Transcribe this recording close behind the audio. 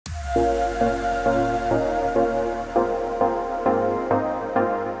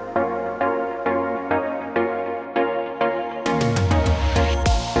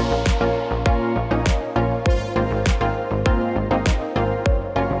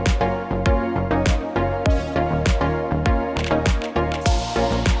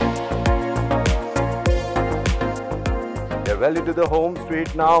well into the home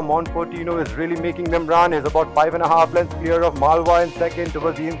straight now. Monfortino is really making them run. Is about 5.5 lengths clear of Malwa in second.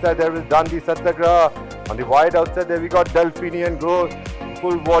 Towards the inside there is Dandi Satyagraha. On the wide outside there we got Delphini and Go.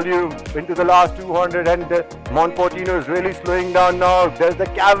 Full volume into the last 200, and Monfortino is really slowing down now. There's the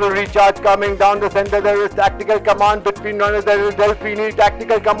cavalry charge coming down the center. There is tactical command between runners. There is Delphini,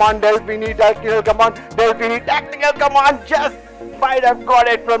 tactical command, Delphini, tactical command, Delphini, tactical command. Just might have got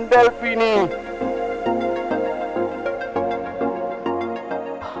it from Delphini.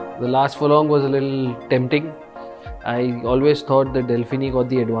 The last furlong was a little tempting. I always thought that Delphini got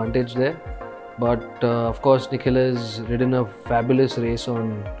the advantage there. But of course, Nikhil has ridden a fabulous race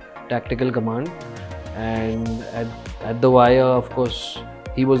on tactical command, and at the wire, of course,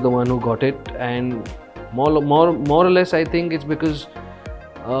 he was the one who got it. And more or less, I think it's because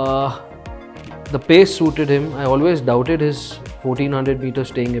the pace suited him. I always doubted his 1400-meter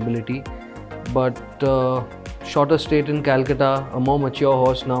staying ability, but shorter straight in Calcutta, a more mature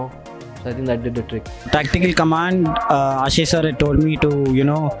horse now. So I think that did the trick. Tactical command, Ashish sir had told me to,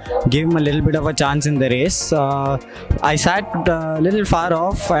 give him a little bit of a chance in the race. I sat a little far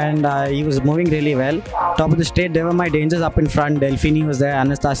off, and he was moving really well. Top of the straight, there were my dangers up in front. Delphini was there,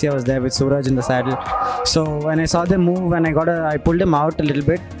 Anastasia was there with Suraj in the saddle. So when I saw them move, and I pulled him out a little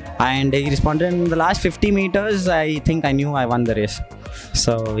bit, and he responded. In the last 50 meters, I think I knew I won the race.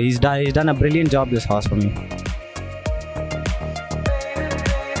 So he's done a brilliant job, this horse, for me.